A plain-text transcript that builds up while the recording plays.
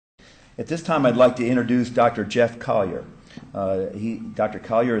At this time, I'd like to introduce Dr. Jeff Colyer. Dr.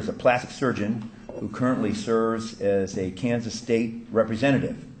 Colyer is a plastic surgeon who currently serves as a Kansas State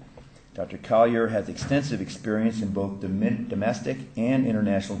representative. Dr. Colyer has extensive experience in both domestic and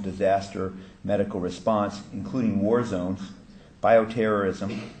international disaster medical response, including war zones,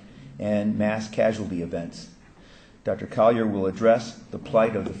 bioterrorism, and mass casualty events. Dr. Colyer will address the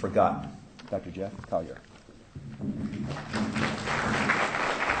plight of the forgotten. Dr. Jeff Colyer.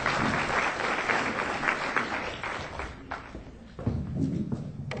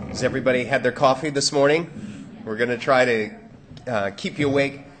 Has everybody had their coffee this morning? We're going to try to keep you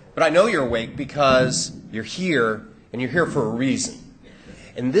awake. But I know you're awake because you're here, and you're here for a reason.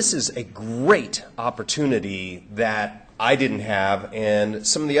 And this is a great opportunity that I didn't have, and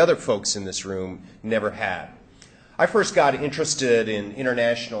some of the other folks in this room never had. I first got interested in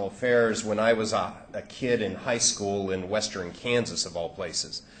international affairs when I was a kid in high school in western Kansas, of all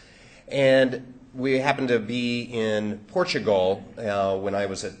places. And we happened to be in Portugal when I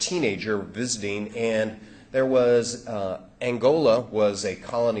was a teenager visiting, and there was Angola was a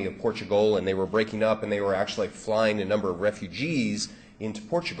colony of Portugal, and they were breaking up, and they were actually flying a number of refugees into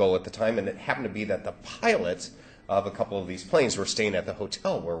Portugal at the time, and it happened to be that the pilots of a couple of these planes were staying at the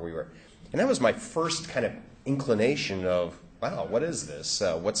hotel where we were. And that was my first kind of inclination of, wow, what is this?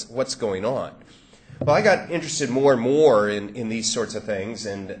 What's going on? Well, I got interested more and more in these sorts of things,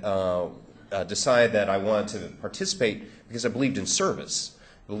 and decided that I wanted to participate because I believed in service.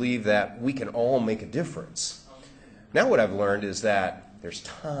 I believe that we can all make a difference. Now what I've learned is that there's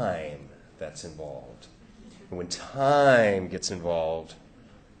time that's involved. And when time gets involved,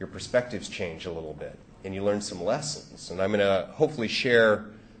 your perspectives change a little bit, and you learn some lessons. And I'm going to hopefully share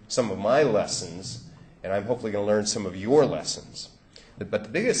some of my lessons, and I'm hopefully going to learn some of your lessons. But the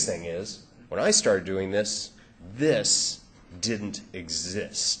biggest thing is, when I started doing this, this didn't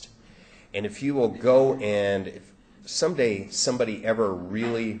exist. And if you will go and if someday somebody ever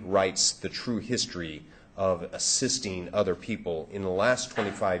really writes the true history of assisting other people in the last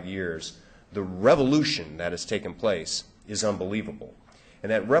 25 years, the revolution that has taken place is unbelievable.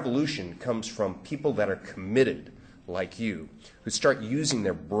 And that revolution comes from people that are committed, like you, who start using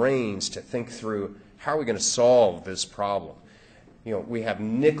their brains to think through, how are we going to solve this problem? You know, we have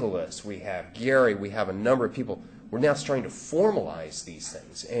Nicholas, we have Gary, we have a number of people. We're now starting to formalize these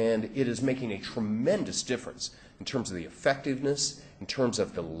things, and it is making a tremendous difference in terms of the effectiveness, in terms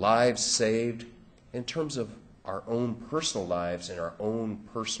of the lives saved, in terms of our own personal lives and our own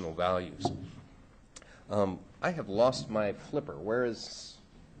personal values. I have lost my flipper. Where is...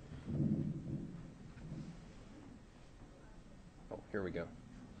 Oh, here we go.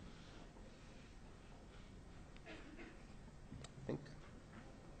 I think.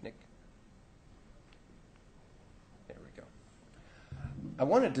 Nick. There we go. I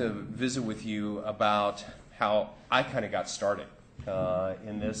wanted to visit with you about how I kind of got started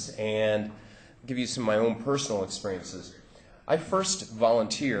in this and give you some of my own personal experiences. I first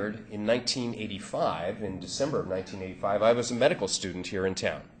volunteered in 1985, in December of 1985. I was a medical student here in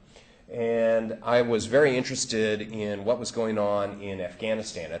town. And I was very interested in what was going on in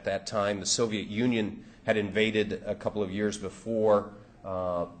Afghanistan. At that time, the Soviet Union had invaded a couple of years before.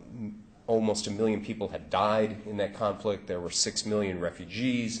 Almost 1 million people had died in that conflict. There were 6 million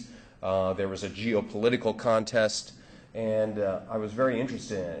refugees. There was a geopolitical contest. And I was very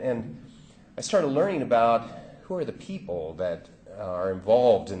interested in it. And I started learning about who are the people that are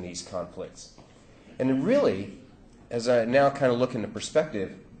involved in these conflicts. And really, as I now kind of look into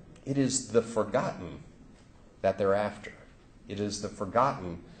perspective, it is the forgotten that they're after. It is the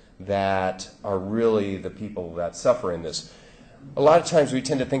forgotten that are really the people that suffer in this. A lot of times we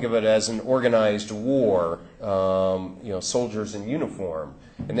tend to think of it as an organized war, soldiers in uniform.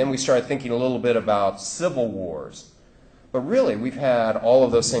 And then we start thinking a little bit about civil wars. But really, we've had all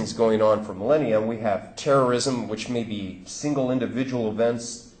of those things going on for millennia. We have terrorism, which may be single individual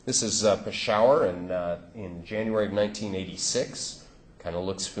events. This is Peshawar in January of 1986. Kind of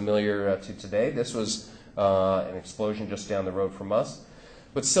looks familiar to today. This was an explosion just down the road from us.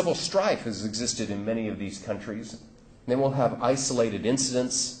 But civil strife has existed in many of these countries. And then we'll have isolated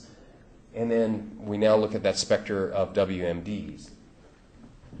incidents. And then we now look at that specter of WMDs.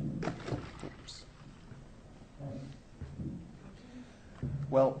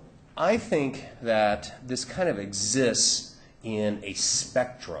 Well, I think that this kind of exists in a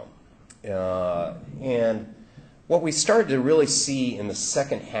spectrum. And what we started to really see in the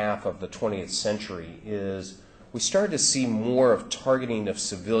second half of the 20th century is we started to see more of targeting of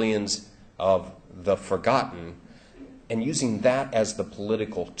civilians of the forgotten and using that as the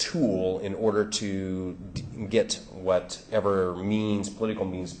political tool in order to get whatever political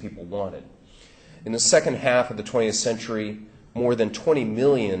means people wanted. In the second half of the 20th century, more than 20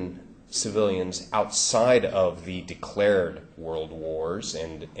 million civilians outside of the declared world wars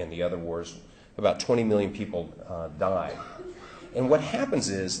and the other wars, about 20 million people died. And what happens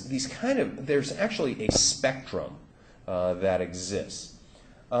is there's actually a spectrum that exists.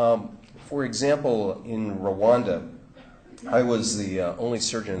 For example, in Rwanda, I was the only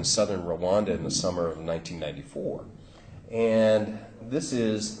surgeon in southern Rwanda in the summer of 1994. And this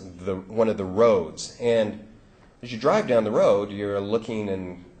is one of the roads. And as you drive down the road, you're looking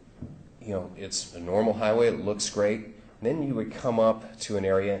and, it's a normal highway, it looks great. And then you would come up to an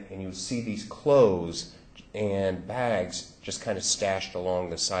area and you would see these clothes and bags just kind of stashed along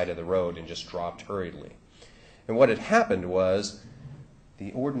the side of the road and just dropped hurriedly. And what had happened was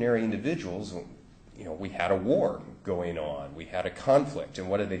the ordinary individuals, we had a war going on. We had a conflict. And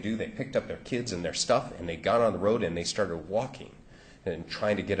what did they do? They picked up their kids and their stuff and they got on the road and they started walking and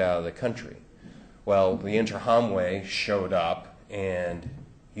trying to get out of the country. Well, the Interhamwe showed up, and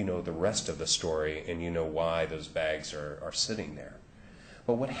you know the rest of the story, and you know why those bags are sitting there.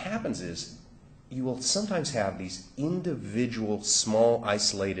 But what happens is you will sometimes have these individual, small,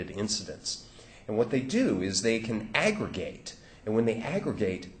 isolated incidents. And what they do is they can aggregate. And when they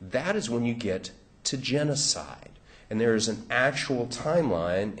aggregate, that is when you get to genocide. And there is an actual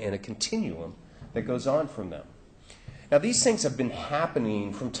timeline and a continuum that goes on from them. Now, these things have been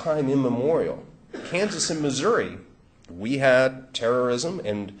happening from time immemorial. Kansas and Missouri, we had terrorism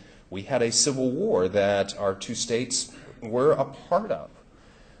and we had a civil war that our two states were a part of.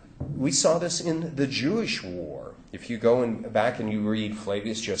 We saw this in the Jewish war. If you go back and you read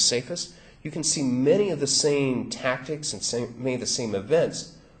Flavius Josephus, you can see many of the same tactics and many of the same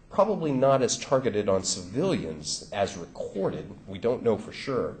events, probably not as targeted on civilians as recorded. We don't know for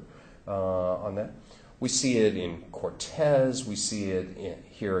sure on that. We see it in Cortez. We see it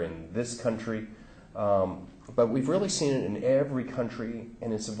here in this country. But we've really seen it in every country,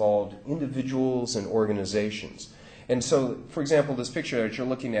 and it's involved individuals and organizations. And so, for example, this picture that you're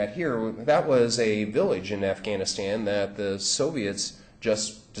looking at here, that was a village in Afghanistan that the Soviets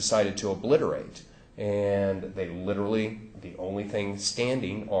just decided to obliterate. And they literally, the only thing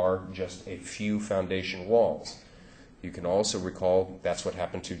standing are just a few foundation walls. You can also recall that's what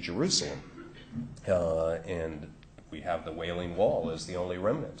happened to Jerusalem. And we have the Wailing Wall as the only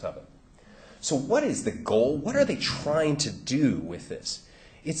remnant of it. So what is the goal? What are they trying to do with this?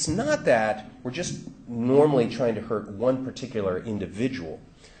 It's not that we're just normally trying to hurt one particular individual.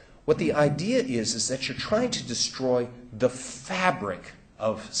 What the idea is that you're trying to destroy the fabric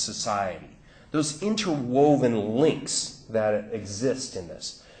of society, those interwoven links that exist in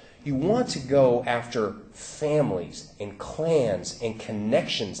this. You want to go after families and clans and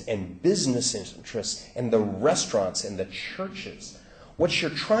connections and business interests and the restaurants and the churches. What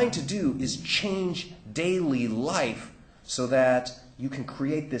you're trying to do is change daily life so that you can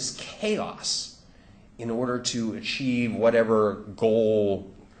create this chaos in order to achieve whatever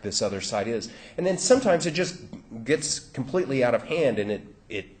goal this other side is. And then sometimes it just gets completely out of hand and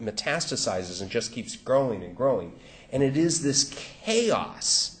it metastasizes and just keeps growing and growing. And it is this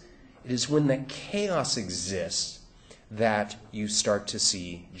chaos. It is when that chaos exists that you start to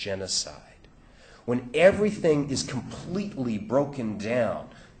see genocide. When everything is completely broken down,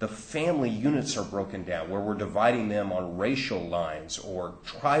 the family units are broken down, where we're dividing them on racial lines or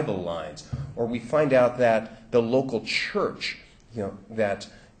tribal lines, or we find out that the local church, that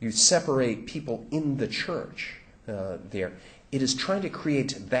you separate people in the church there. It is trying to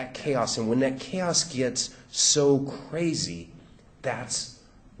create that chaos, and when that chaos gets so crazy, that's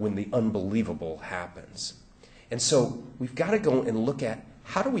when the unbelievable happens. And so we've got to go and look at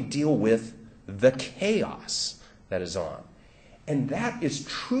how do we deal with the chaos that is on. And that is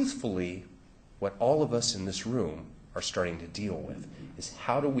truthfully what all of us in this room are starting to deal with, is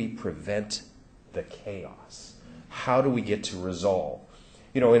how do we prevent the chaos? How do we get to resolve?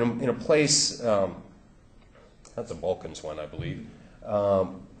 In a place, that's a Balkans one, I believe,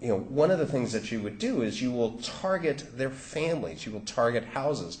 one of the things that you would do is you will target their families, you will target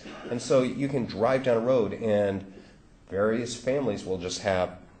houses. And so you can drive down a road and various families will just have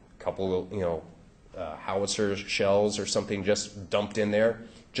a couple, howitzer shells or something just dumped in there,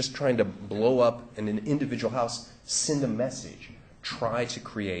 just trying to blow up an individual house, send a message, try to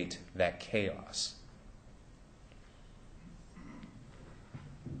create that chaos.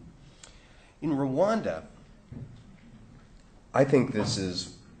 In Rwanda, I think this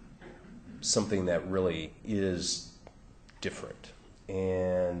is something that really is different.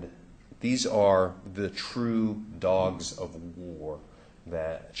 And These are the true dogs of war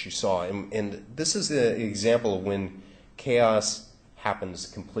that she saw. And this is the example of when chaos happens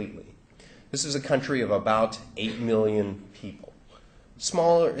completely. This is a country of about 8 million people.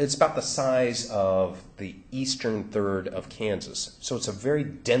 Smaller, it's about the size of the eastern third of Kansas. So it's a very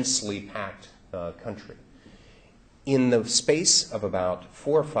densely packed country. In the space of about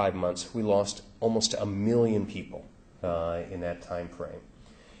 4 or 5 months, we lost almost 1 million people in that time frame.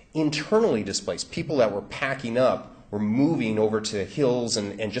 Internally displaced, people that were packing up, were moving over to hills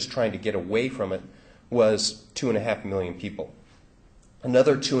and just trying to get away from it, was 2.5 million people.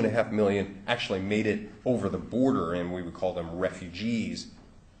 Another 2.5 million actually made it over the border, and we would call them refugees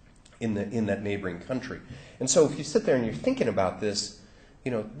in that neighboring country. And so if you sit there and you're thinking about this,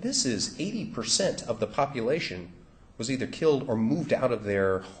 this is 80% of the population was either killed or moved out of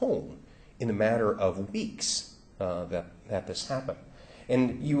their home in a matter of weeks that this happened.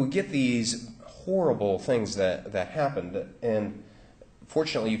 And you would get these horrible things that happened, and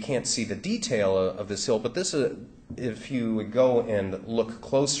fortunately you can't see the detail of this hill, but this is, if you would go and look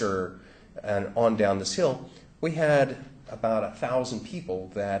closer and on down this hill, we had about 1,000 people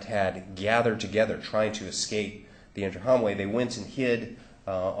that had gathered together trying to escape the Interhighway. They went and hid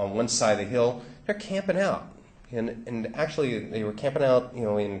on one side of the hill. They're camping out. And actually, they were camping out,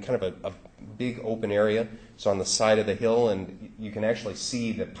 in kind of a big open area. It's on the side of the hill, and you can actually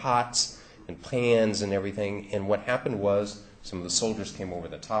see the pots and pans and everything. And what happened was some of the soldiers came over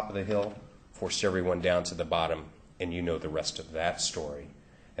the top of the hill, forced everyone down to the bottom, and you know the rest of that story.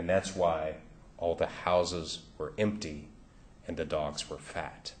 And that's why all the houses were empty and the dogs were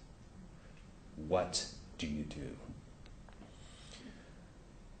fat. What do you do?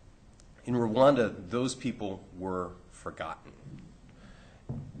 In Rwanda, those people were forgotten.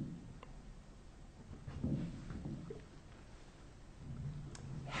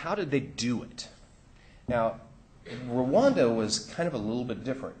 How did they do it? Now, Rwanda was kind of a little bit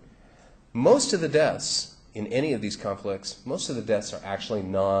different. Most of the deaths in any of these conflicts, most of the deaths are actually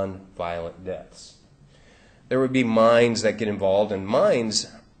non-violent deaths. There would be mines that get involved, and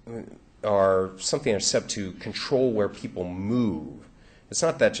mines are something that's set to control where people move. It's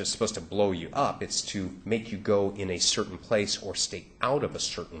not that just supposed to blow you up, it's to make you go in a certain place or stay out of a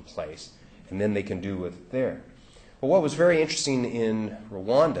certain place, and then they can do it there. But what was very interesting in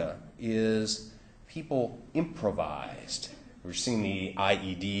Rwanda is people improvised. We're seeing the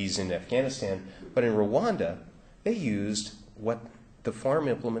IEDs in Afghanistan, but in Rwanda, they used the farm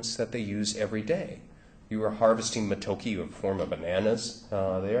implements that they use every day. You were harvesting matoke, a form of bananas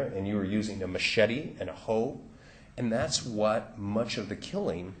there, and you were using a machete and a hoe. And that's what much of the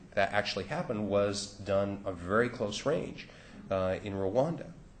killing that actually happened was done at very close range in Rwanda.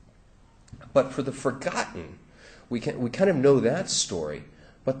 But for the forgotten, we kind of know that story.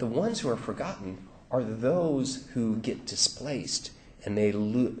 But the ones who are forgotten are those who get displaced and they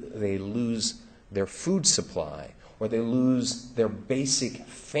lose their food supply, or they lose their basic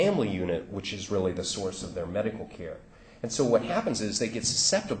family unit, which is really the source of their medical care. And so what happens is they get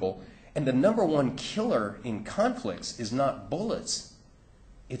susceptible. And the number one killer in conflicts is not bullets,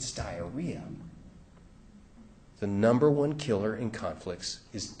 it's diarrhea. The number one killer in conflicts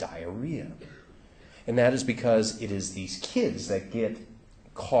is diarrhea. And that is because it is these kids that get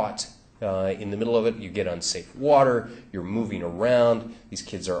caught in the middle of it. You get unsafe water, you're moving around, these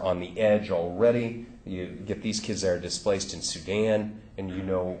kids are on the edge already. You get these kids that are displaced in Sudan, and you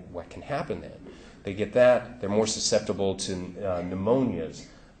know what can happen then. They get that, they're more susceptible to pneumonias.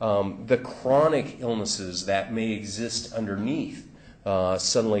 The chronic illnesses that may exist underneath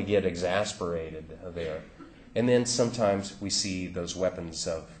suddenly get exasperated there. And then sometimes we see those weapons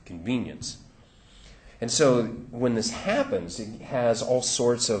of convenience. And so when this happens, it has all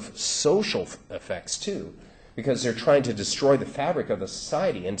sorts of social effects too, because they're trying to destroy the fabric of the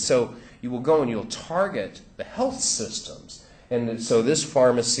society. And so you will go and you'll target the health systems. And so this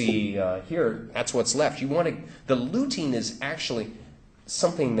pharmacy here, that's what's left. The looting is actually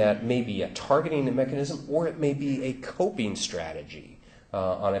something that may be a targeting mechanism, or it may be a coping strategy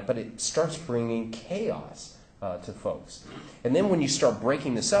on it, but it starts bringing chaos to folks. And then when you start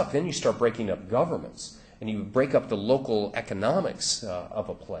breaking this up, then you start breaking up governments, and you break up the local economics of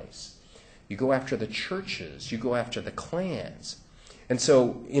a place. You go after the churches, you go after the clans. And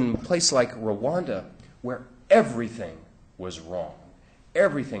so in a place like Rwanda, where everything was wrong,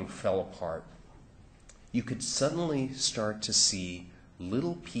 everything fell apart, you could suddenly start to see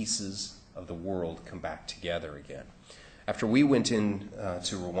little pieces of the world come back together again. After we went in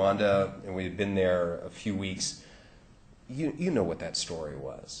to Rwanda, and we had been there a few weeks, you know what that story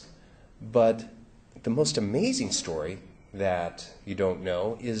was. But the most amazing story that you don't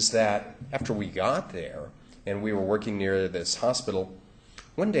know is that after we got there and we were working near this hospital,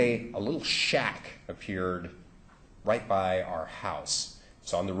 one day a little shack appeared right by our house.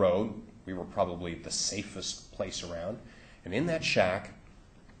 It's on the road. We were probably the safest place around. And in that shack,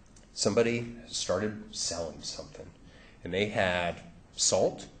 somebody started selling something. And they had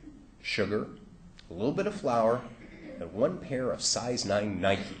salt, sugar, a little bit of flour, and one pair of size 9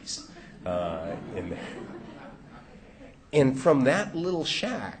 Nikes in there. And from that little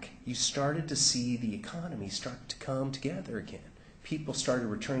shack, you started to see the economy start to come together again. People started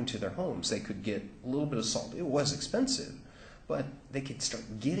returning to their homes. They could get a little bit of salt. It was expensive, but they could start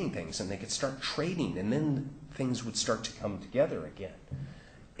getting things, and they could start trading, and then things would start to come together again.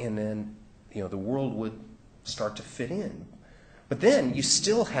 And then, the world would start to fit in. But then you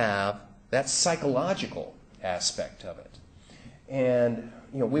still have that psychological aspect of it. And,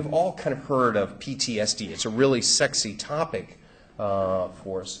 we've all kind of heard of PTSD. It's a really sexy topic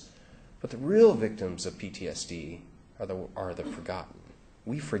for us. But the real victims of PTSD are the forgotten.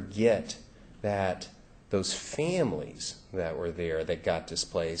 We forget that those families that were there that got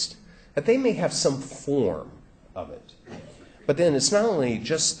displaced, that they may have some form of it. But then it's not only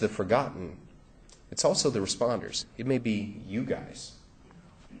just the forgotten, it's also the responders. It may be you guys,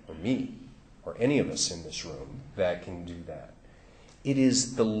 or me, or any of us in this room that can do that. It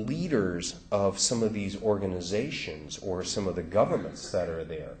is the leaders of some of these organizations or some of the governments that are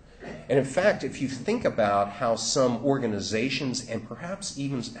there. And in fact, if you think about how some organizations and perhaps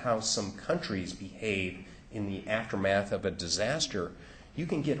even how some countries behave in the aftermath of a disaster, you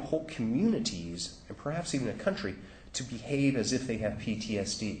can get whole communities and perhaps even a country to behave as if they have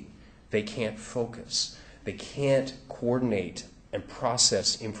PTSD. They can't focus. They can't coordinate and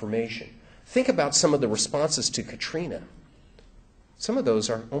process information. Think about some of the responses to Katrina. Some of those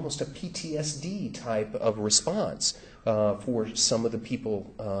are almost a PTSD type of response for some of the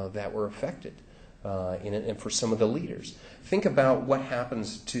people that were affected in it and for some of the leaders. Think about what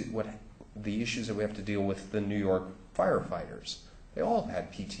happens to the issues that we have to deal with the New York firefighters. They all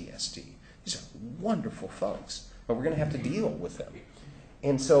had PTSD. These are wonderful folks, but we're going to have to deal with them.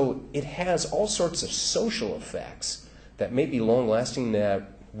 And so it has all sorts of social effects that may be long-lasting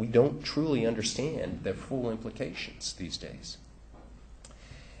that we don't truly understand their full implications these days.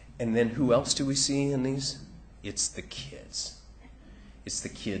 And then who else do we see in these? It's the kids. It's the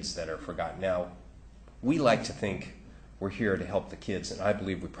kids that are forgotten. Now, we like to think we're here to help the kids, and I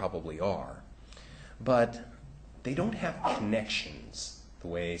believe we probably are. But they don't have connections the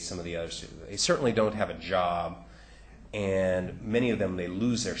way some of the others do. They certainly don't have a job, and many of them, they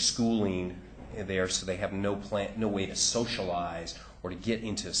lose their schooling there, so they have no way to socialize or to get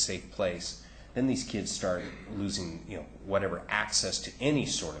into a safe place. Then these kids start losing, whatever access to any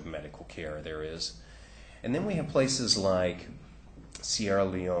sort of medical care there is. And then we have places like Sierra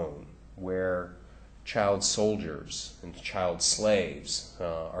Leone, where child soldiers and child slaves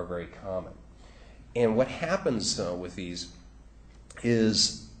are very common. And what happens with these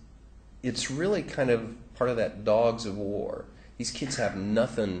is it's really kind of part of that dogs of war. These kids have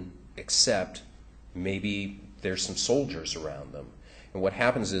nothing except maybe there's some soldiers around them. And what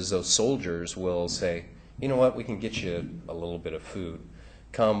happens is those soldiers will say, you know what, we can get you a little bit of food.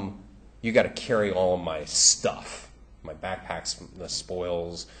 Come, you got to carry all of my stuff, my backpacks, the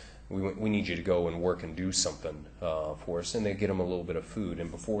spoils. We need you to go and work and do something for us. And they get them a little bit of food. And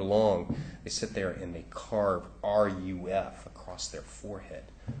before long, they sit there and they carve RUF across their forehead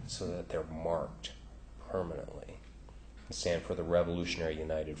so that they're marked permanently. They stand for the Revolutionary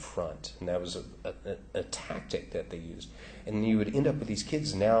United Front. And that was a tactic that they used. And you would end up with these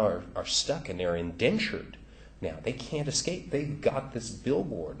kids now are stuck and they're indentured. Now, they can't escape. They've got this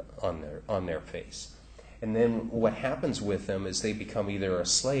billboard on their face. And then what happens with them is they become either a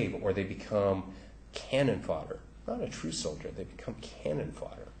slave or they become cannon fodder. Not a true soldier. They become cannon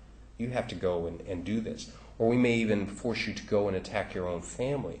fodder. You have to go and do this. Or we may even force you to go and attack your own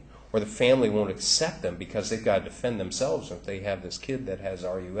family. Or the family won't accept them because they've got to defend themselves. If they have this kid that has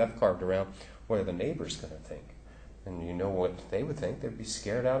RUF carved around, what are the neighbors going to think? And you know what they would think? They'd be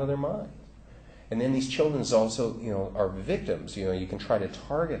scared out of their mind. And then these children also, are victims. You can try to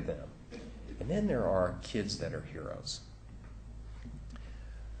target them. And then there are kids that are heroes.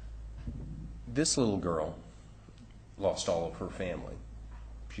 This little girl lost all of her family.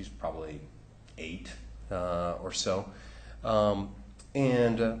 She's probably 8 or so. She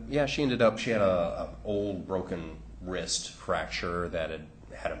ended up, she had an old broken wrist fracture that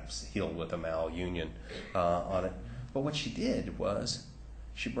had healed with a malunion on it. But what she did was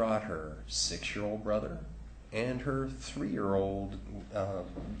she brought her 6-year-old brother and her 3-year-old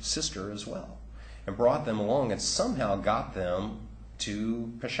sister as well. and brought them along and somehow got them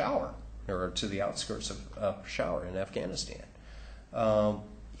to Peshawar, or to the outskirts of Peshawar in Afghanistan.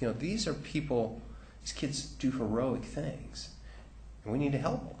 These are people, these kids do heroic things, and we need to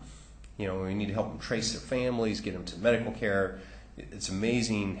help them. We need to help them trace their families, get them to medical care. It's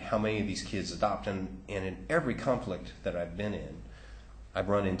amazing how many of these kids adopt, and in every conflict that I've been in, I've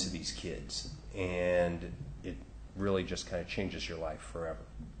run into these kids, and it really just kind of changes your life forever.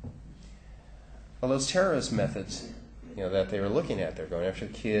 Well, those terrorist methods, that they were looking at, they're going after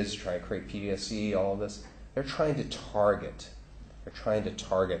the kids, trying to create PTSD, all of this. They're trying to target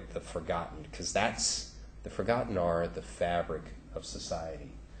the forgotten, because the forgotten are the fabric of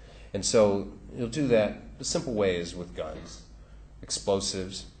society. And so you'll do that the simple ways with guns,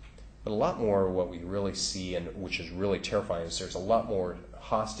 explosives, but a lot more what we really see, and which is really terrifying, is there's a lot more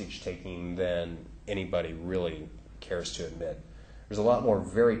hostage taking than anybody really cares to admit. There's a lot more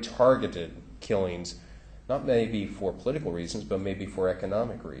very targeted killings, not maybe for political reasons, but maybe for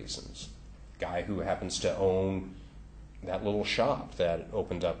economic reasons. Guy who happens to own that little shop that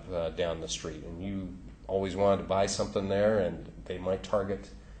opened up down the street, and you always wanted to buy something there, and they might target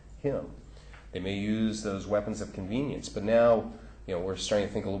him. They may use those weapons of convenience, but now we're starting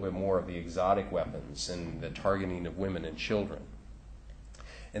to think a little bit more of the exotic weapons and the targeting of women and children.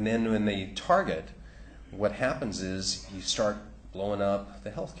 And then when they target, what happens is you start blowing up the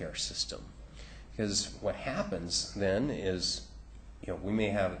healthcare system. Because what happens then is, we may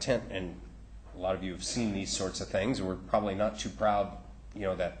have a tent, and a lot of you have seen these sorts of things, and we're probably not too proud,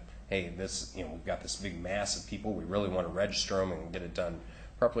 that, hey, we've got this big mass of people, we really want to register them and get it done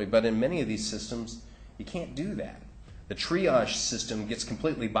properly. But in many of these systems, you can't do that. The triage system gets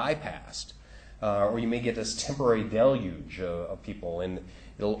completely bypassed, or you may get this temporary deluge of people, and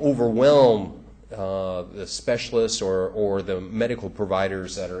it'll overwhelm the specialists or the medical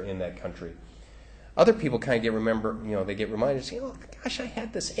providers that are in that country. Other people kind of they get reminded, say, oh gosh, I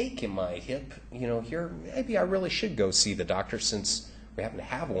had this ache in my hip, here, maybe I really should go see the doctor since we happen to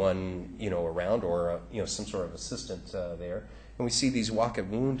have one, around, or some sort of assistant there. And we see these walk in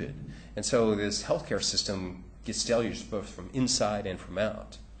wounded. And so this healthcare system gets deluged both from inside and from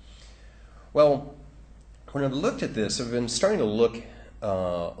out. Well, when I've looked at this, I've been starting to look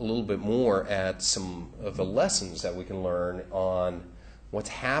a little bit more at some of the lessons that we can learn on what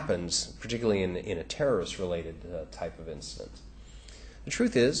happens, particularly in a terrorist-related type of incident. The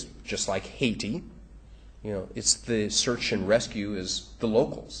truth is, just like Haiti, it's the search and rescue is the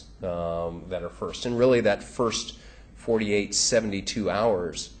locals that are first. And really that first 48, 72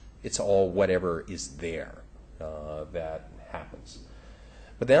 hours, it's all whatever is there that happens.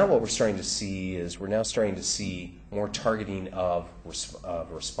 But now what we're starting to see is more targeting of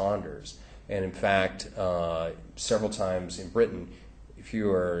responders. And in fact, several times in Britain, if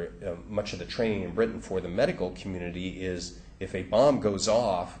you are, much of the training in Britain for the medical community is if a bomb goes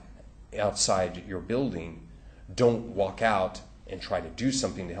off outside your building, don't walk out and try to do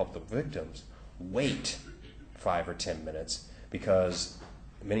something to help the victims. Wait 5 or 10 minutes, because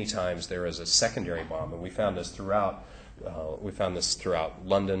many times there is a secondary bomb, and we found this throughout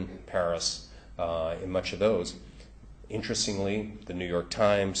London, Paris, in much of those. Interestingly, the New York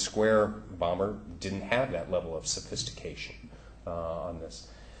Times Square bomber didn't have that level of sophistication on this.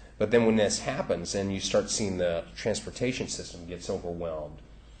 But then when this happens, and you start seeing the transportation system gets overwhelmed.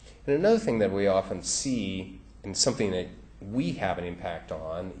 And another thing that we often see, and something that we have an impact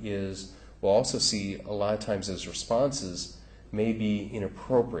on, is we'll also see a lot of times those responses may be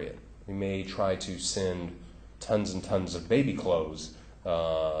inappropriate. We may try to send tons and tons of baby clothes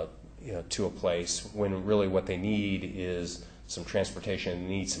to a place when really what they need is some transportation, they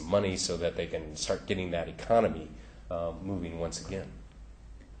need some money so that they can start getting that economy moving once again.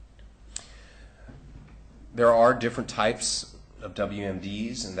 There are different types of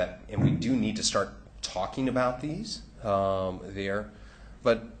WMDs, and we do need to start talking about these there.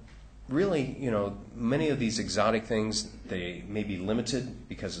 But really, many of these exotic things, they may be limited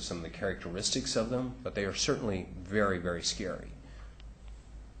because of some of the characteristics of them, but they are certainly very, very scary.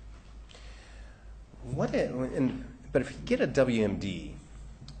 But if you get a WMD,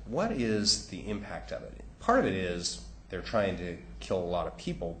 what is the impact of it? Part of it is they're trying to kill a lot of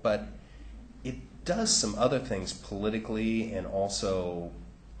people, but it does some other things politically and also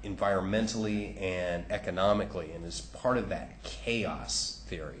environmentally and economically, and is part of that chaos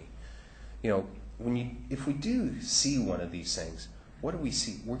theory. If we do see one of these things, what do we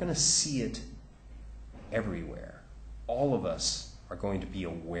see? We're going to see it everywhere. All of us are going to be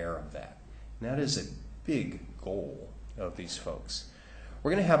aware of that. And that is a big goal of these folks. We're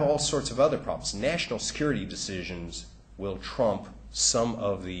going to have all sorts of other problems. National security decisions will trump some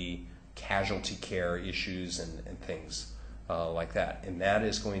of the casualty care issues and things like that. And that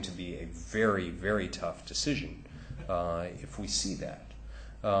is going to be a very, very tough decision if we see that.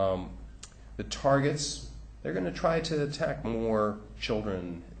 The targets, they're going to try to attack more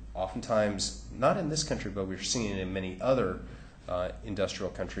children, oftentimes, not in this country, but we're seeing it in many other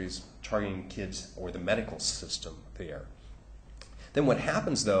industrial countries, targeting kids or the medical system there. Then what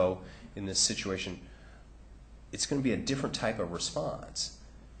happens, though, in this situation, it's going to be a different type of response.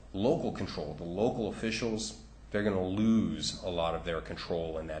 Local control, the local officials, they're going to lose a lot of their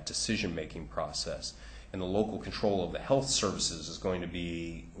control in that decision-making process. And the local control of the health services is going to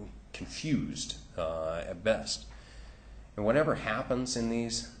be confused at best. And whatever happens in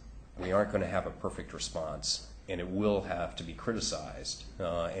these, we aren't going to have a perfect response, and it will have to be criticized,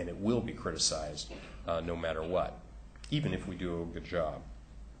 and it will be criticized no matter what, even if we do a good job.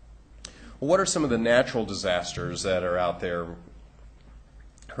 Well, what are some of the natural disasters that are out there?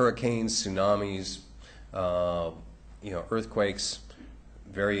 Hurricanes, tsunamis, earthquakes,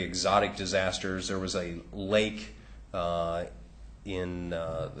 very exotic disasters. There was a lake in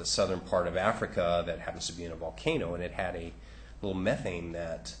the southern part of Africa that happens to be in a volcano, and it had a little methane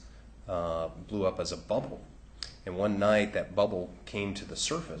that blew up as a bubble. And one night that bubble came to the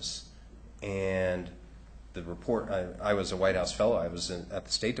surface, and the report, I was a White House fellow, I was at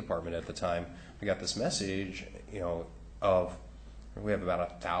the State Department at the time, we got this message, of we have about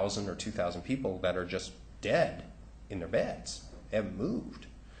 1,000 or 2,000 people that are just dead in their beds. They haven't moved.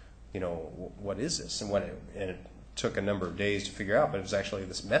 What is this? And it took a number of days to figure out, but it was actually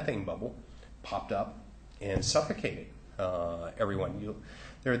this methane bubble popped up and suffocated everyone.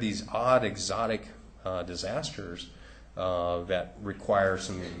 There are these odd, exotic disasters that require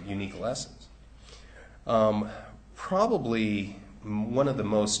some unique lessons. Probably one of the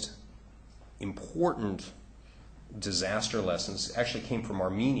most important disaster lessons actually came from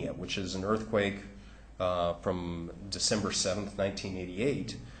Armenia, which is an earthquake from December 7th,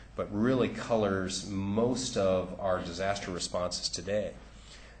 1988, but really colors most of our disaster responses today.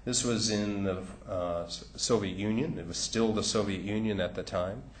 This was in the Soviet Union. It was still the Soviet Union at the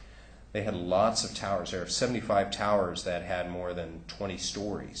time. They had lots of towers. There were 75 towers that had more than 20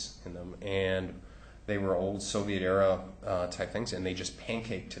 stories in them, and they were old Soviet-era type things, and they just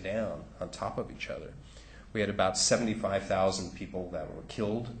pancaked down on top of each other. We had about 75,000 people that were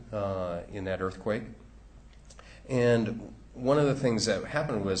killed in that earthquake. And one of the things that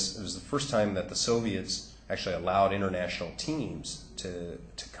happened was it was the first time that the Soviets actually allowed international teams to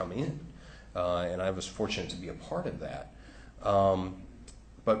come in. And I was fortunate to be a part of that.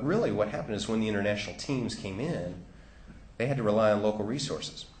 But really what happened is when the international teams came in, they had to rely on local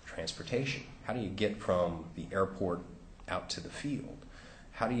resources, transportation. How do you get from the airport out to the field?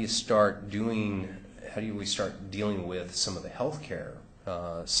 How do we start dealing with some of the healthcare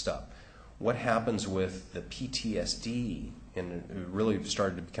stuff? What happens with the PTSD? And it really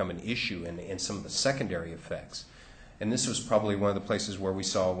started to become an issue, and some of the secondary effects. And this was probably one of the places where we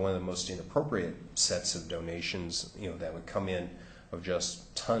saw one of the most inappropriate sets of donations, that would come in of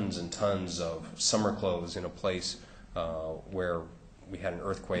just tons and tons of summer clothes in a place where we had an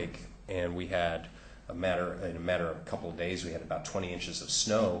earthquake, and we had in a matter of a couple of days, we had about 20 inches of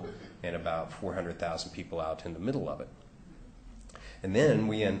snow and about 400,000 people out in the middle of it. And then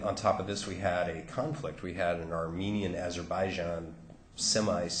on top of this, we had a conflict. We had an Armenian-Azerbaijan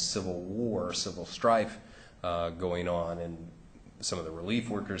semi-civil war, civil strife going on, and some of the relief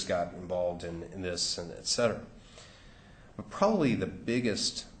workers got involved in this, and et cetera. But probably the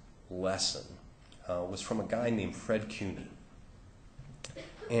biggest lesson was from a guy named Fred Cooney.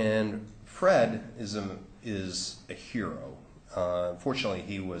 And Fred is a hero. Unfortunately,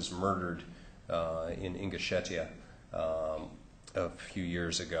 he was murdered in Ingushetia a few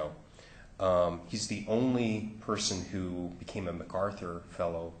years ago. He's the only person who became a MacArthur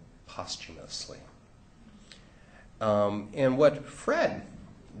Fellow posthumously. And what Fred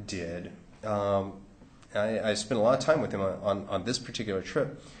did, I spent a lot of time with him on this particular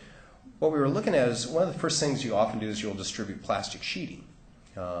trip. What we were looking at is one of the first things you often do is you'll distribute plastic sheeting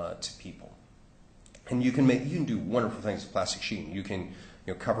to people. And you can do wonderful things with plastic sheeting. You can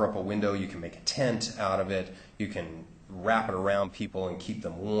cover up a window, you can make a tent out of it, you can wrap it around people and keep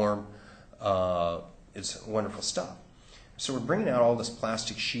them warm. It's wonderful stuff. So we're bringing out all this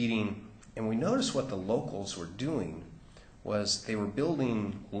plastic sheeting, and we noticed what the locals were doing was they were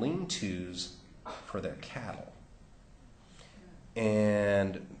building lean-tos for their cattle.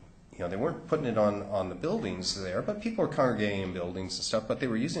 And they weren't putting it on the buildings there, but people were congregating in buildings and stuff, but they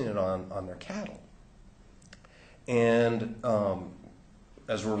were using it on their cattle. And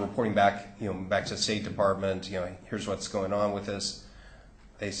as we're reporting back, back to the State Department, here's what's going on with this.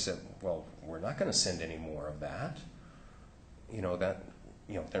 they said, well, we're not going to send any more of that.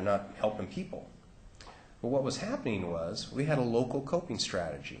 They're not helping people. But what was happening was we had a local coping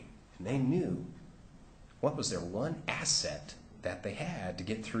strategy, and they knew what was their one asset that they had to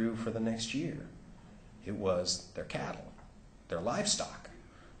get through for the next year. It was their cattle, their livestock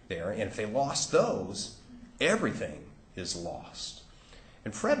there, and if they lost those, everything is lost.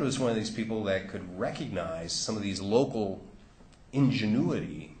 And Fred was one of these people that could recognize some of these local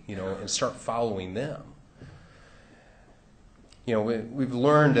ingenuity, and start following them. We've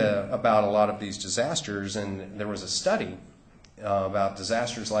learned about a lot of these disasters, and there was a study about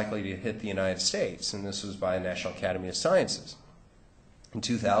disasters likely to hit the United States, and this was by the National Academy of Sciences. In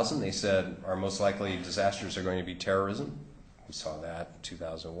 2000, they said our most likely disasters are going to be terrorism. We saw that in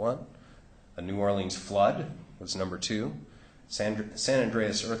 2001. A New Orleans flood was number 2. San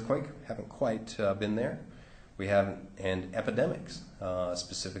Andreas earthquake, haven't quite been there. We haven't, and epidemics,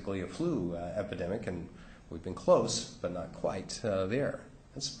 specifically a flu epidemic, and we've been close, but not quite there.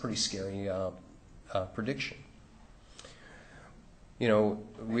 That's a pretty scary prediction.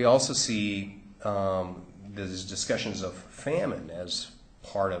 We also see these discussions of famine as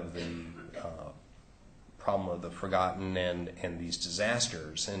part of the problem of the forgotten and these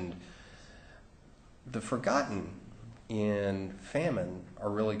disasters. And the forgotten in famine are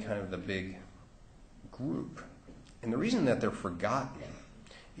really kind of the big group. And the reason that they're forgotten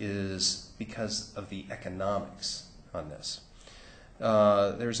is because of the economics on this.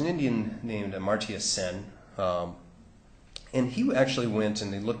 There's an Indian named Amartya Sen, and he actually went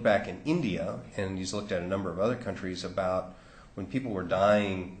and he looked back in India, and he's looked at a number of other countries about when people were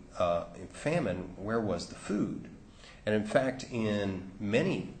dying in famine, where was the food? And in fact, in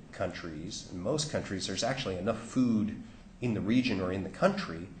many countries, in most countries, there's actually enough food in the region or in the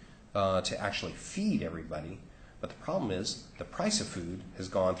country to actually feed everybody. But the problem is the price of food has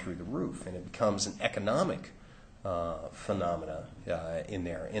gone through the roof, and it becomes an economic phenomena in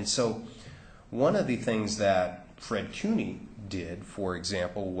there. And so one of the things that Fred Cooney did, for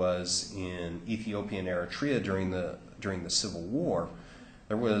example, was in Ethiopia and Eritrea during the Civil War.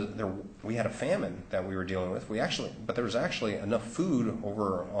 We had a famine that we were dealing with. But there was actually enough food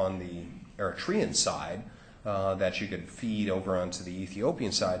over on the Eritrean side that you could feed over onto the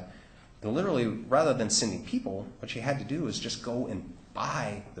Ethiopian side. And literally, rather than sending people, what you had to do is just go and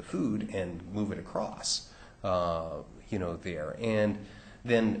buy the food and move it across, there. And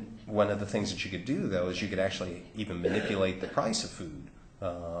then one of the things that you could do, though, is you could actually even manipulate the price of food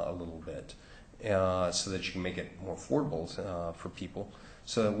a little bit so that you can make it more affordable for people,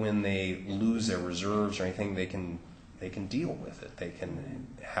 so that when they lose their reserves or anything, they can deal with it. They can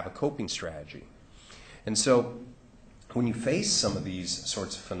have a coping strategy. And so when you face some of these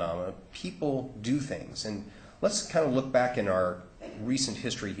sorts of phenomena, people do things. And let's kind of look back in our recent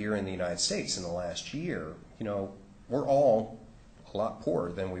history here in the United States in the last year. We're all a lot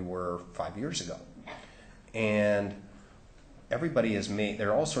poorer than we were 5 years ago. And everybody has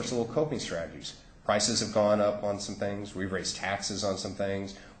there are all sorts of little coping strategies. Prices have gone up on some things. We've raised taxes on some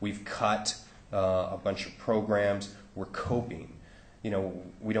things. We've cut a bunch of programs. We're coping.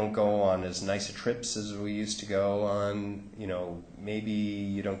 We don't go on as nice a trips as we used to go on. Maybe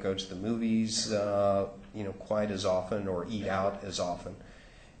you don't go to the movies, quite as often, or eat out as often.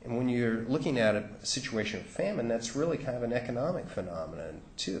 And when you're looking at a situation of famine, that's really kind of an economic phenomenon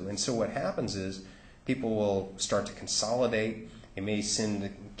too. And so what happens is people will start to consolidate. They may send a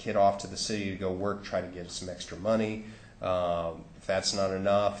kid off to the city to go work, try to get some extra money. If that's not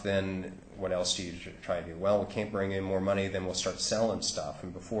enough, then what else do you try to do? Well, we can't bring in more money, then we'll start selling stuff.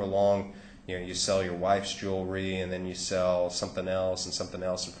 And before long, you sell your wife's jewelry, and then you sell something else, and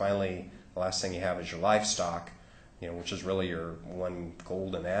finally, the last thing you have is your livestock, which is really your one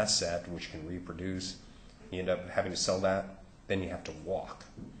golden asset, which can reproduce. You end up having to sell that, then you have to walk.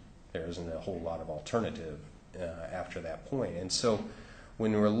 There isn't a whole lot of alternative after that point. And so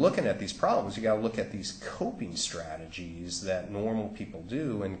when we're looking at these problems, you got to look at these coping strategies that normal people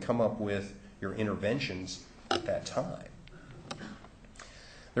do and come up with your interventions at that time.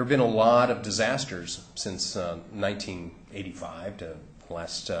 There have been a lot of disasters since 1985 to the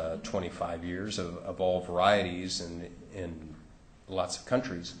last 25 years of all varieties in lots of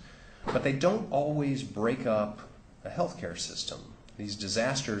countries, but they don't always break up a healthcare system. These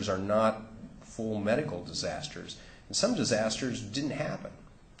disasters are not full medical disasters. And some disasters didn't happen.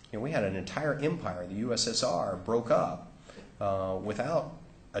 We had an entire empire, the USSR, broke up without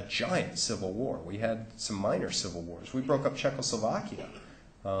a giant civil war. We had some minor civil wars. We broke up Czechoslovakia,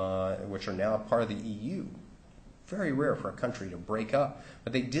 which are now part of the EU. Very rare for a country to break up.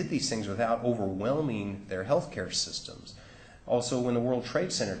 But they did these things without overwhelming their healthcare systems. Also, when the World Trade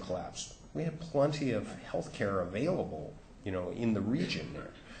Center collapsed, we had plenty of health care available, in the region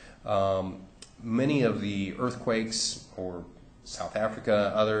there. Many of the earthquakes, or South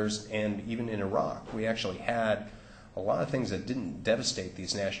Africa, others, and even in Iraq, we actually had a lot of things that didn't devastate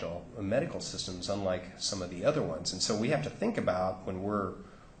these national medical systems, unlike some of the other ones. And so we have to think about, when we're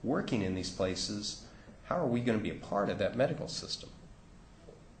working in these places, how are we going to be a part of that medical system?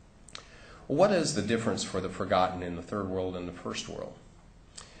 Well, what is the difference for the forgotten in the third world and the first world?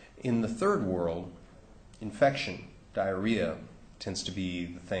 In the third world, infection, diarrhea, tends to be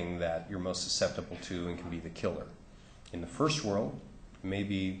the thing that you're most susceptible to and can be the killer. In the first world,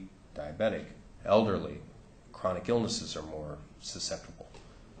 maybe diabetic, elderly, chronic illnesses are more susceptible.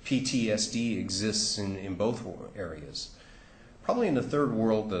 PTSD exists in both areas. Probably in the third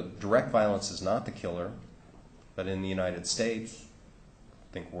world, the direct violence is not the killer, but in the United States,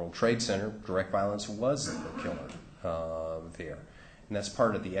 think World Trade Center, direct violence was the killer there. And that's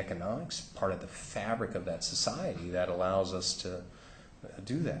part of the economics, part of the fabric of that society that allows us to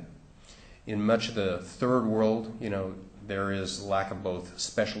do that. In much of the third world, there is lack of both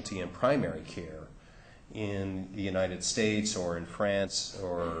specialty and primary care. In the United States or in France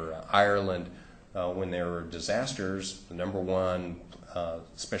or Ireland, when there are disasters, the number one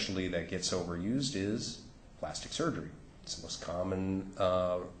specialty that gets overused is plastic surgery. It's the most common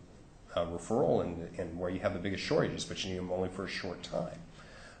referral and where you have the biggest shortages, but you need them only for a short time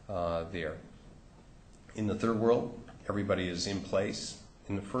there. In the third world, everybody is in place.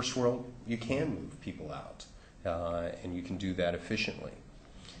 In the first world, you can move people out, and you can do that efficiently.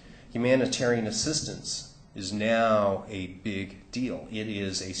 Humanitarian assistance is now a big deal. It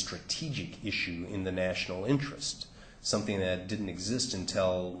is a strategic issue in the national interest, something that didn't exist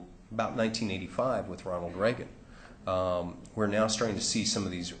until about 1985 with Ronald Reagan. We're now starting to see some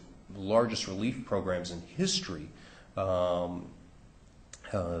of these largest relief programs in history there.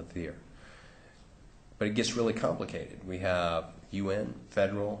 But it gets really complicated. We have UN,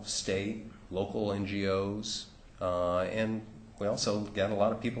 federal, state, local NGOs, and we also get a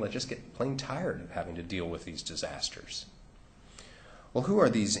lot of people that just get plain tired of having to deal with these disasters. Well, who are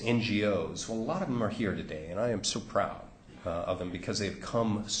these NGOs? Well, a lot of them are here today, and I am so proud of them because they've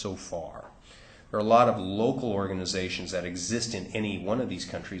come so far. There are a lot of local organizations that exist in any one of these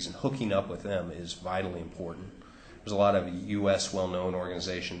countries, and hooking up with them is vitally important. There's a lot of U.S. well-known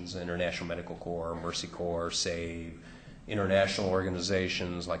organizations, International Medical Corps, Mercy Corps, SAVE, international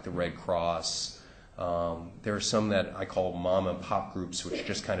organizations like the Red Cross. There are some that I call mom and pop groups, which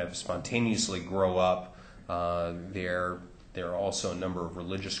just kind of spontaneously grow up. There are also a number of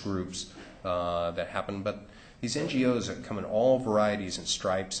religious groups that happen, but these NGOs come in all varieties and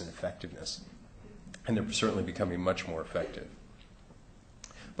stripes and effectiveness, and they're certainly becoming much more effective.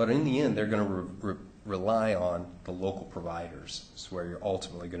 But in the end, they're going to rely on the local providers. It's where you're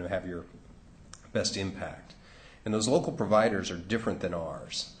ultimately going to have your best impact. And those local providers are different than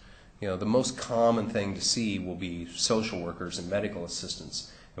ours. The most common thing to see will be social workers and medical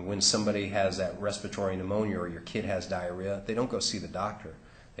assistants. And when somebody has that respiratory pneumonia or your kid has diarrhea, they don't go see the doctor.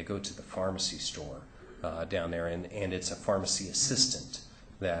 They go to the pharmacy store down there, and it's a pharmacy assistant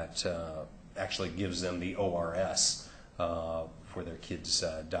that actually gives them the ORS for their kids'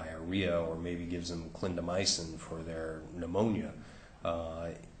 diarrhea, or maybe gives them clindamycin for their pneumonia.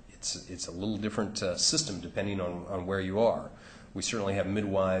 It's a little different system depending on where you are. We certainly have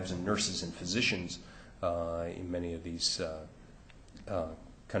midwives and nurses and physicians in many of these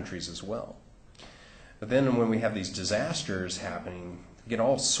countries as well. But then when we have these disasters happening, we get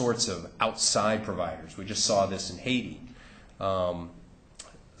all sorts of outside providers. We just saw this in Haiti.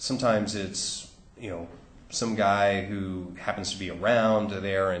 Sometimes it's, some guy who happens to be around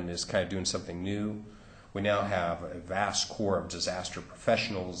there and is kind of doing something new. We now have a vast core of disaster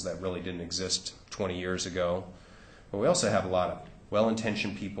professionals that really didn't exist 20 years ago. But we also have a lot of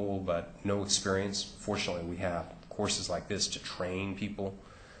well-intentioned people but no experience. Fortunately, we have courses like this to train people.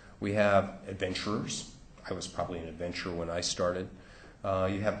 We have adventurers. I was probably an adventurer when I started.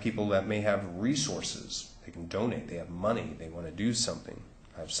 You have people that may have resources. They can donate. They have money. They want to do something.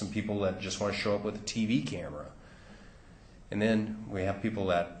 I have some people that just want to show up with a TV camera. And then we have people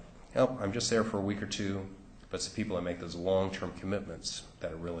that, I'm just there for a week or two, but it's the people that make those long-term commitments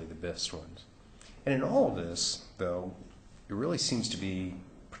that are really the best ones. And in all of this, though, it really seems to be,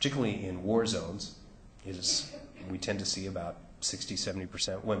 particularly in war zones, we tend to see about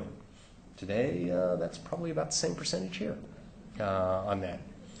 60-70% women. Today, that's probably about the same percentage here on that.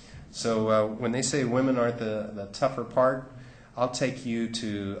 So when they say women aren't the tougher part, I'll take you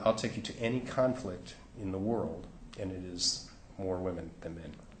to any conflict in the world, and it is more women than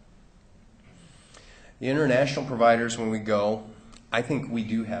men. The international providers, when we go, I think we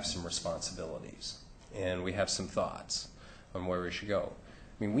do have some responsibilities, and we have some thoughts on where we should go.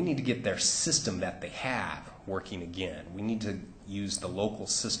 I mean, we need to get their system that they have working again. We need to use the local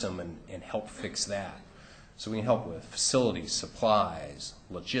system and help fix that. So we can help with facilities, supplies,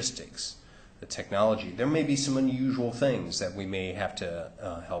 logistics, the technology. There may be some unusual things that we may have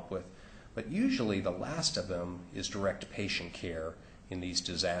to help with, but usually the last of them is direct patient care in these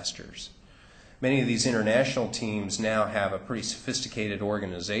disasters. Many of these international teams now have a pretty sophisticated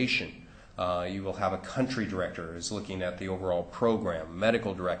organization. You will have a country director who's looking at the overall program,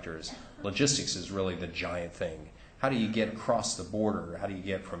 medical directors. Logistics is really the giant thing. How do you get across the border? How do you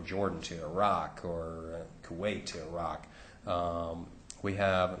get from Jordan to Iraq or Kuwait to Iraq? We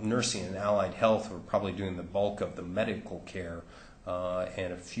have nursing and allied health who are probably doing the bulk of the medical care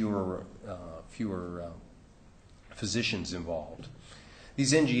and fewer physicians involved.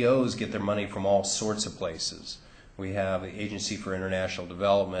 These NGOs get their money from all sorts of places. We have the Agency for International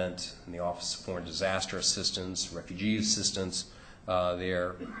Development and the Office of Foreign Disaster Assistance, Refugee Assistance,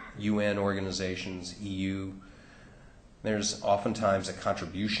 their UN organizations, EU. There's oftentimes the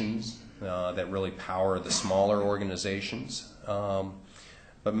contributions that really power the smaller organizations.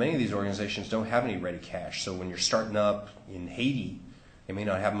 But many of these organizations don't have any ready cash. So when you're starting up in Haiti, they may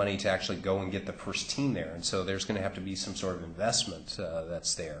not have money to actually go and get the first team there. And so there's going to have to be some sort of investment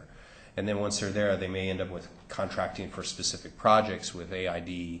that's there. And then once they're there, they may end up with contracting for specific projects with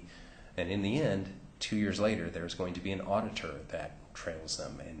AID. And in the end, 2 years later, there's going to be an auditor that trails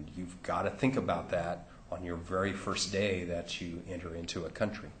them. And you've got to think about that on your very first day that you enter into a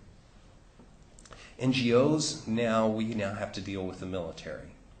country. NGOs, we now have to deal with the military.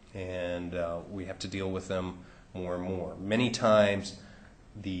 And we have to deal with them more and more. Many times,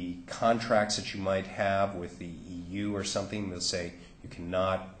 the contracts that you might have with the EU or something, they'll say you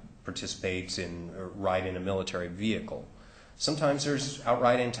cannot participate in or ride in a military vehicle. Sometimes there's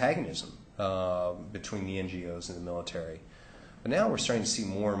outright antagonism between the NGOs and the military. But now we're starting to see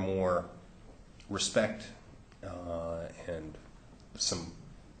more and more respect and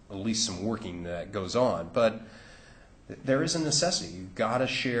at least some working that goes on. But there is a necessity. You've got to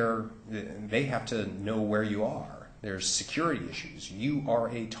share. They have to know where you are. There's security issues. You are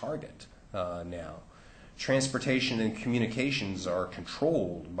a target now. Transportation and communications are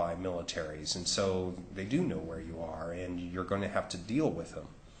controlled by militaries, and so they do know where you are, and you're going to have to deal with them.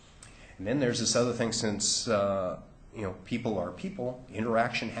 And then there's this other thing, since people are people,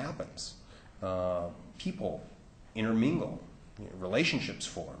 interaction happens. People intermingle, relationships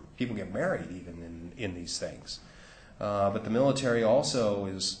form. People get married even in these things. But the military also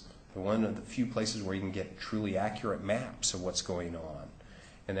is one of the few places where you can get truly accurate maps of what's going on.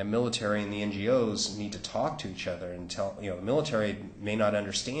 And that military and the NGOs need to talk to each other and tell, the military may not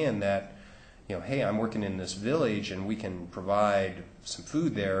understand that, hey, I'm working in this village and we can provide some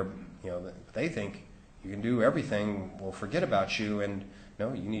food there. They think you can do everything, we'll forget about you, and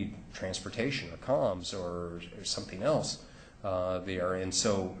no, you need transportation or comms or something else there. And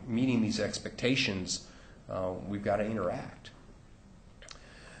so meeting these expectations, we've got to interact.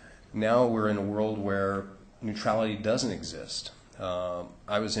 Now we're in a world where neutrality doesn't exist.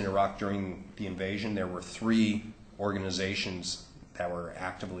 I was in Iraq during the invasion. There were 3 organizations that were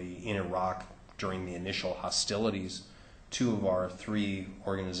actively in Iraq during the initial hostilities. 2 of our 3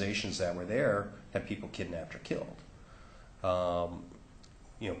 organizations that were there had people kidnapped or killed.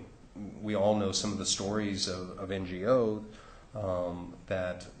 We all know some of the stories of NGO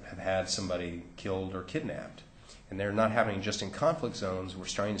that have had somebody killed or kidnapped. And they're not happening just in conflict zones. We're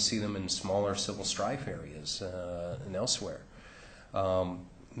starting to see them in smaller civil strife areas and elsewhere. The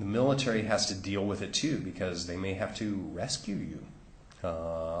military has to deal with it too, because they may have to rescue you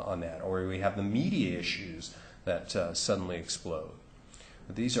on that. Or we have the media issues that suddenly explode.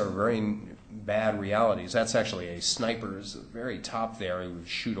 But these are very bad realities. That's actually a sniper's very top there who would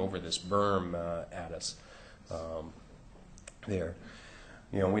shoot over this berm at us there.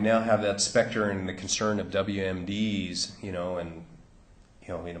 We now have that specter and the concern of WMDs, and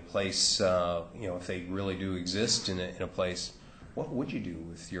in a place, if they really do exist in a place, what would you do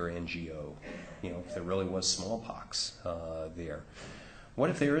with your NGO? If there really was smallpox there. What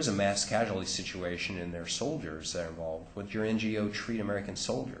if there is a mass casualty situation and there are soldiers that are involved? Would your NGO treat American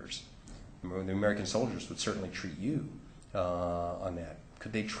soldiers? The American soldiers would certainly treat you on that.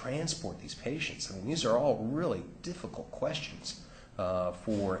 Could they transport these patients? I mean, these are all really difficult questions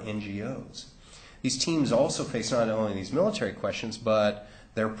for NGOs. These teams also face not only these military questions, but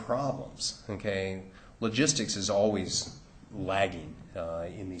their problems. Okay, logistics is always lagging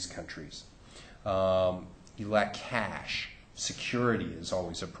in these countries. You lack cash. Security is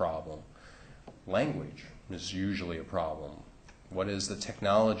always a problem. Language is usually a problem. What is the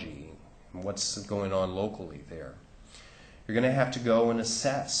technology? What's going on locally there? You're going to have to go and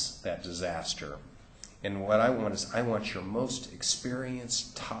assess that disaster. And what I want is I want your most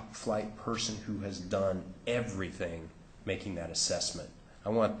experienced top flight person who has done everything making that assessment. I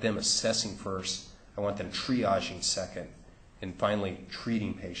want them assessing first. I want them triaging second. And finally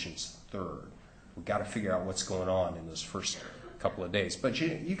treating patients third. We've got to figure out what's going on in those first couple of days. But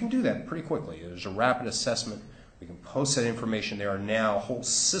you can do that pretty quickly. There's a rapid assessment. We can post that information. There are now whole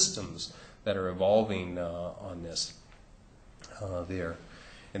systems that are evolving on this there.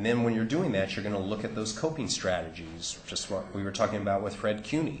 And then when you're doing that, you're going to look at those coping strategies, just what we were talking about with Fred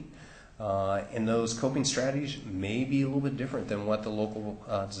Cuny. And those coping strategies may be a little bit different than what the local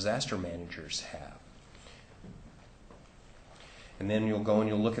disaster managers have. And then you'll go and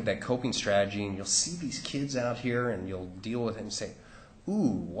you'll look at that coping strategy and you'll see these kids out here and you'll deal with it and say, ooh,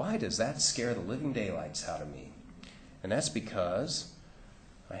 why does that scare the living daylights out of me? And that's because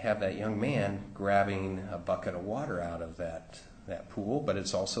I have that young man grabbing a bucket of water out of that pool, but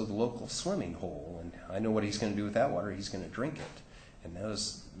it's also the local swimming hole. And I know what he's going to do with that water. He's going to drink it. And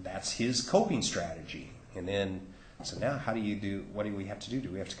that's his coping strategy. And then, so now what do we have to do? Do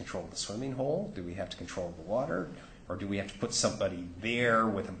we have to control the swimming hole? Do we have to control the water? Or do we have to put somebody there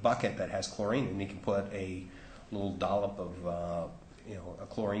with a bucket that has chlorine, and he can put a little dollop of a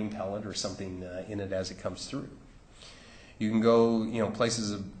chlorine pellet or something in it as it comes through? You can go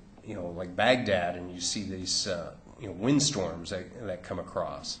places of like Baghdad, and you see these windstorms that come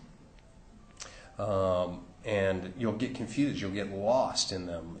across, and you'll get confused. You'll get lost in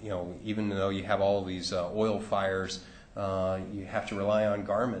them. Even though you have all these oil fires, you have to rely on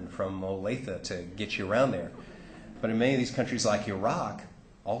Garmin from Olathe to get you around there. But in many of these countries like Iraq,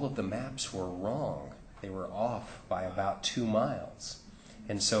 all of the maps were wrong. They were off by about 2 miles.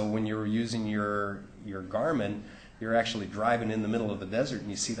 And so when you're using your Garmin, you're actually driving in the middle of the desert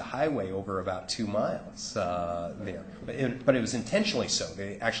and you see the highway over about 2 miles there. But it was intentionally so.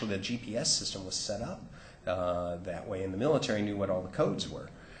 Actually, the GPS system was set up that way, and the military knew what all the codes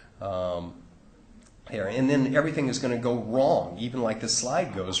were. And then everything is going to go wrong, even like the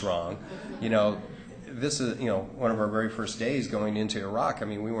slide goes wrong. This is, one of our very first days going into Iraq. I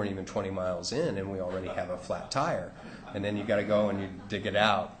mean, we weren't even 20 miles in, and we already have a flat tire. And then you got to go and you dig it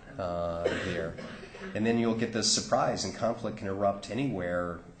out there. And then you'll get this surprise, and conflict can erupt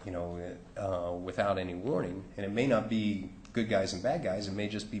anywhere, without any warning. And it may not be good guys and bad guys. It may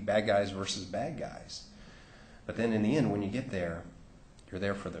just be bad guys versus bad guys. But then in the end, when you get there, you're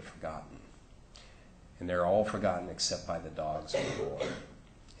there for the forgotten. And they're all forgotten except by the dogs on board.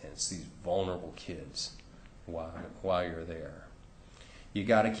 And it's these vulnerable kids while you're there. You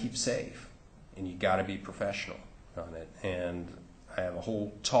got to keep safe, and you got to be professional on it. And I have a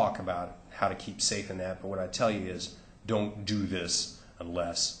whole talk about how to keep safe in that, but what I tell you is don't do this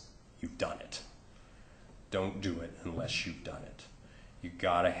unless you've done it. Don't do it unless you've done it. You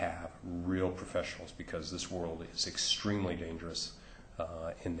got to have real professionals, because this world is extremely dangerous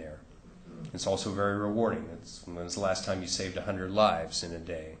in there. It's also very rewarding. When was the last time you saved 100 lives in a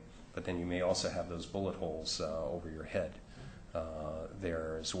day? But then you may also have those bullet holes over your head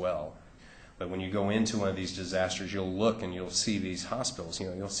there as well. But when you go into one of these disasters, you'll look and you'll see these hospitals.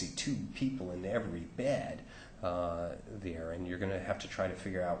 You'll see 2 people in every bed there, and you're going to have to try to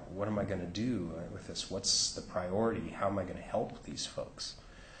figure out, what am I going to do with this? What's the priority? How am I going to help these folks?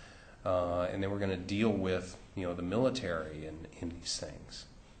 And then we're going to deal with the military in these things.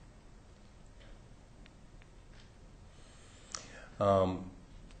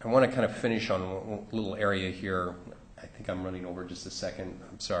 I want to kind of finish on a little area here. I think I'm running over just a second.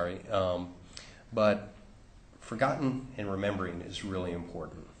 I'm sorry. But forgotten and remembering is really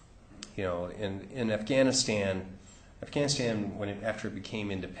important. In Afghanistan, after it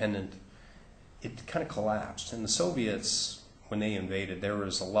became independent, it kind of collapsed. And the Soviets, when they invaded, there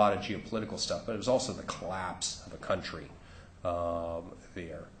was a lot of geopolitical stuff, but it was also the collapse of a country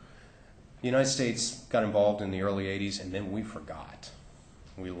there. The United States got involved in the early 80s, and then we forgot.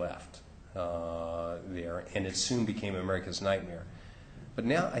 We left there, and it soon became America's nightmare. But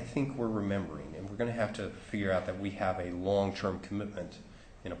now I think we're remembering, and we're going to have to figure out that we have a long-term commitment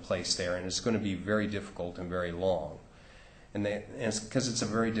in a place there, and it's going to be very difficult and very long. And it's because it's a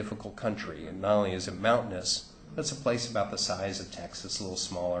very difficult country, and not only is it mountainous, but it's a place about the size of Texas, a little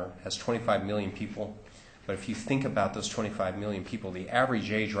smaller, has 25 million people. But if you think about those 25 million people, the average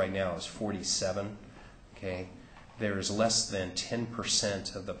age right now is 47, okay? There is less than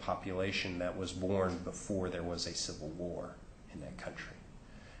 10% of the population that was born before there was a civil war in that country.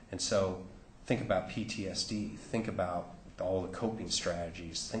 And so think about PTSD, think about all the coping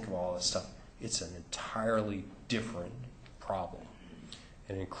strategies, think of all this stuff. It's an entirely different problem,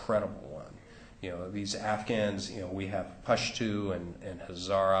 an incredible one. These Afghans, we have Pashto and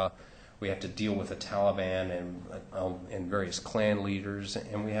Hazara. We have to deal with the Taliban and various clan leaders,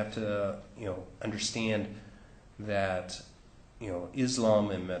 and we have to, understand that,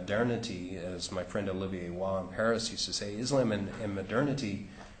 Islam and modernity, as my friend Olivier Waugh in Paris used to say, Islam and modernity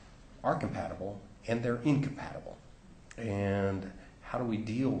are compatible, and they're incompatible. And how do we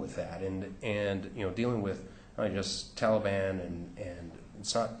deal with that? And dealing with not just Taliban, and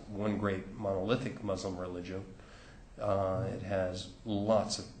it's not one great monolithic Muslim religion. It has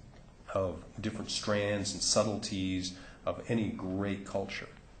lots of different strands and subtleties of any great culture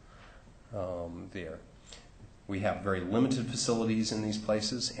there. We have very limited facilities in these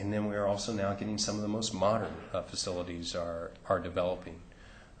places, and then we are also now getting some of the most modern facilities are developing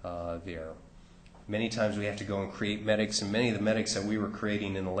there. Many times we have to go and create medics, and many of the medics that we were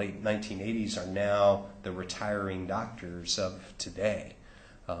creating in the late 1980s are now the retiring doctors of today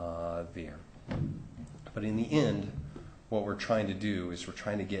there. But in the end, what we're trying to do is we're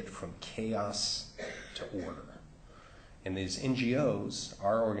trying to get from chaos to order. And these NGOs,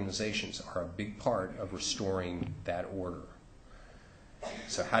 our organizations, are a big part of restoring that order.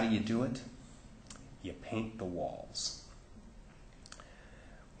 So how do you do it? You paint the walls.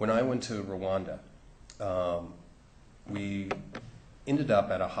 When I went to Rwanda, we ended up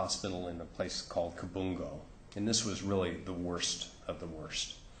at a hospital in a place called Kabungo, and this was really the worst of the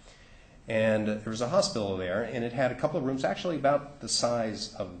worst. And there was a hospital there, and it had a couple of rooms, actually about the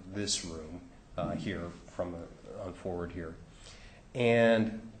size of this room here, from on forward here.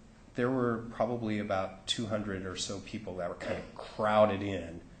 And there were probably about 200 or so people that were kind of crowded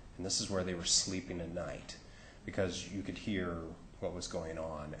in, and this is where they were sleeping at night, because you could hear what was going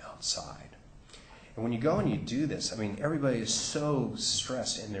on outside. And when you go and you do this, I mean, everybody is so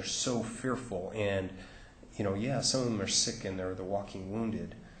stressed and they're so fearful, and some of them are sick and they're the walking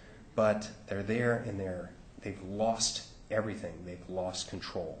wounded, but they're there and they've lost everything. They've lost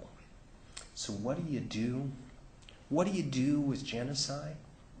control. So what do you do? What do you do with genocide?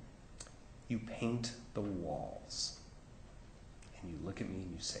 You paint the walls. And you look at me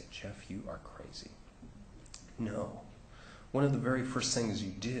and you say, Jeff, you are crazy. No. One of the very first things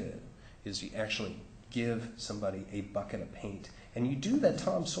you did is you actually give somebody a bucket of paint. And you do that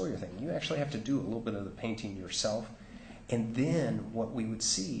Tom Sawyer thing. You actually have to do a little bit of the painting yourself. And then what we would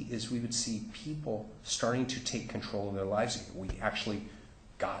see is we would see people starting to take control of their lives. We actually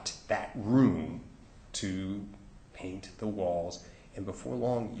got that room to paint the walls. And before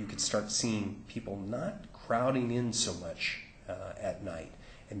long, you could start seeing people not crowding in so much at night.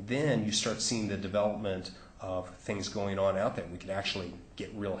 And then you start seeing the development of things going on out there. We could actually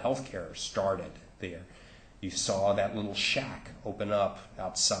get real health care started there. You saw that little shack open up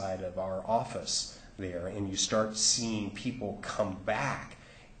outside of our office there, and you start seeing people come back.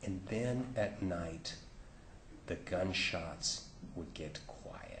 And then at night, the gunshots would get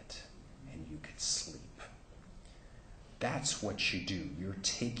quiet, and you could sleep. That's what you do. You're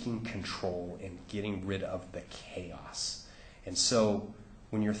taking control and getting rid of the chaos. And so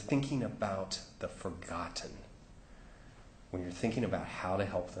when you're thinking about the forgotten, when you're thinking about how to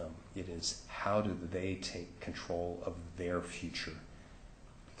help them, it is how do they take control of their future?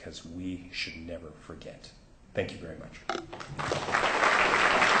 Because we should never forget. Thank you very much.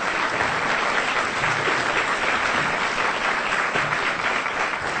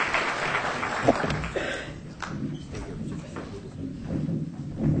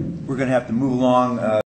 We're going to have to move along.